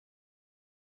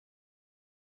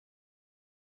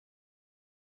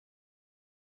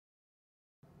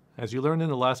As you learned in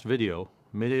the last video,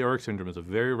 mid-aortic syndrome is a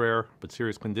very rare but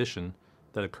serious condition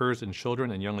that occurs in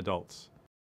children and young adults.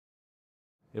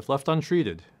 If left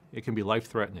untreated, it can be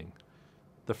life-threatening.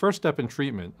 The first step in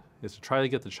treatment is to try to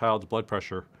get the child's blood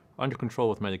pressure under control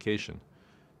with medication.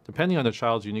 Depending on the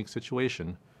child's unique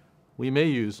situation, we may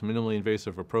use minimally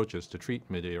invasive approaches to treat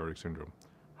mid-aortic syndrome.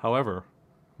 However,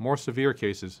 more severe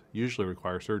cases usually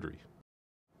require surgery.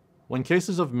 When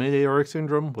cases of mid-aortic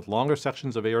syndrome with longer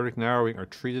sections of aortic narrowing are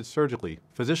treated surgically,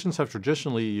 physicians have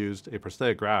traditionally used a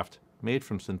prosthetic graft made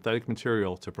from synthetic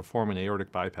material to perform an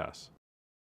aortic bypass.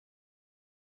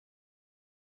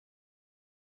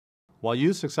 While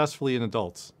used successfully in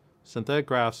adults, synthetic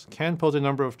grafts can pose a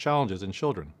number of challenges in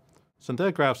children.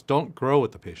 Synthetic grafts don't grow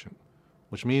with the patient,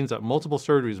 which means that multiple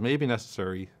surgeries may be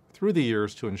necessary through the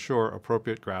years to ensure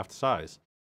appropriate graft size.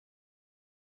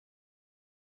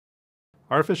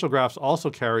 Artificial grafts also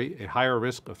carry a higher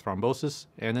risk of thrombosis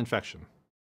and infection.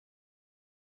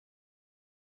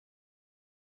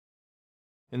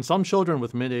 In some children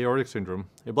with mid-aortic syndrome,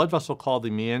 a blood vessel called the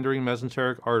meandering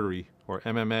mesenteric artery, or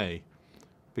MMA,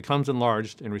 becomes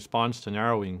enlarged in response to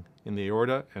narrowing in the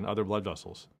aorta and other blood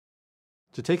vessels.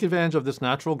 To take advantage of this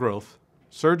natural growth,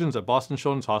 surgeons at Boston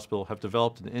Children's Hospital have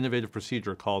developed an innovative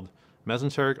procedure called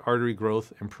Mesenteric Artery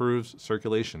Growth Improves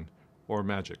Circulation, or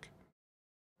MAGIC.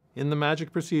 In the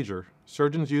MAGIC procedure,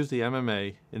 surgeons use the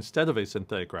MMA instead of a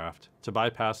synthetic graft to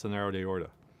bypass the narrowed aorta.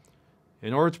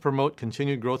 In order to promote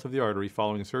continued growth of the artery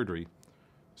following surgery,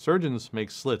 surgeons make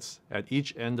slits at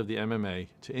each end of the MMA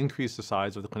to increase the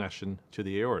size of the connection to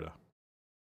the aorta.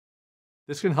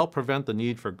 This can help prevent the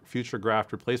need for future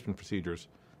graft replacement procedures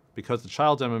because the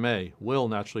child's MMA will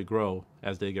naturally grow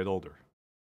as they get older.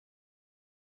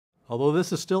 Although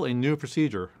this is still a new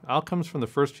procedure, outcomes from the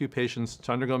first few patients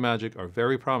to undergo MAGIC are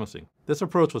very promising. This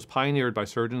approach was pioneered by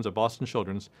surgeons at Boston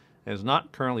Children's and is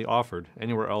not currently offered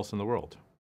anywhere else in the world.